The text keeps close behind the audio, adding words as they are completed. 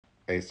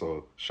Hey,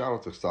 so shout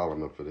out to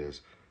Solomon for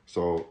this.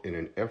 So in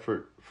an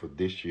effort for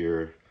this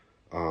year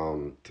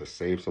to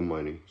save some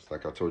money, it's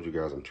like I told you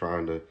guys, I'm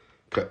trying to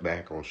cut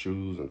back on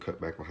shoes and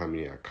cut back on how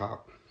many I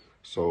cop.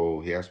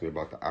 So he asked me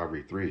about the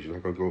Ivory 3s. You're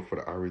not going to go for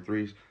the Ivory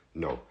 3s?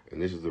 No. And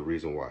this is the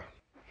reason why.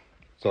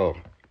 So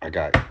I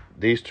got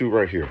these two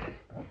right here.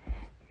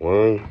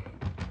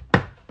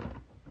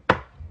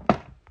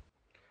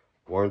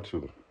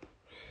 Two.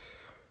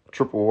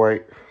 Triple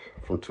white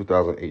from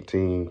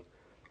 2018.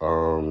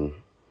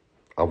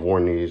 I've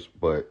worn these,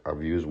 but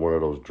I've used one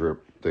of those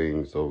drip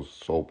things, those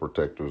sole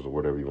protectors or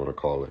whatever you want to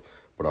call it.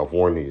 But I've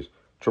worn these.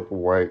 Triple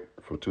white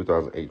from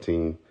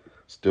 2018.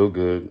 Still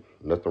good.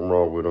 Nothing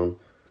wrong with them.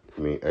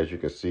 I mean, as you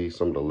can see,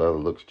 some of the leather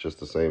looks just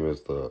the same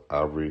as the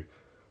Ivory.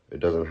 It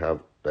doesn't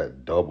have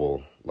that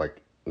double, like,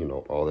 you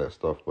know, all that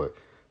stuff. But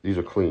these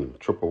are clean.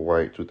 Triple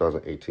white,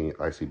 2018,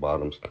 icy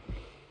bottoms.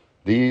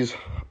 These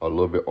are a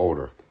little bit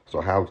older.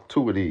 So I have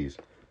two of these.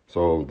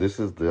 So this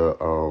is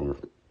the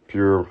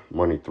Pure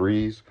Money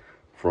 3s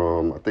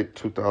from, I think,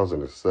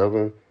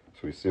 2007.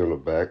 So you see on the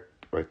back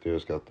right there,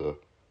 it's got the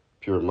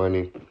Pure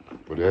Money.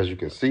 But as you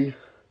can see,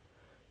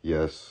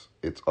 yes,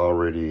 it's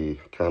already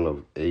kind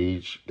of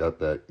aged, got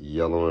that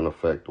yellowing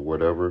effect or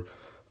whatever.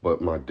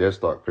 But my dead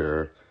stock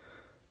pair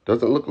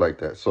doesn't look like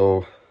that.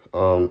 So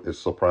it's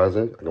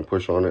surprising. I can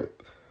push on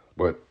it,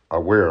 but I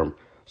wear them.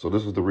 So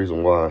this is the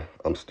reason why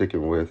I'm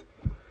sticking with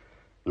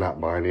not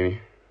buying any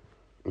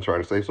and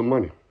trying to save some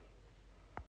money.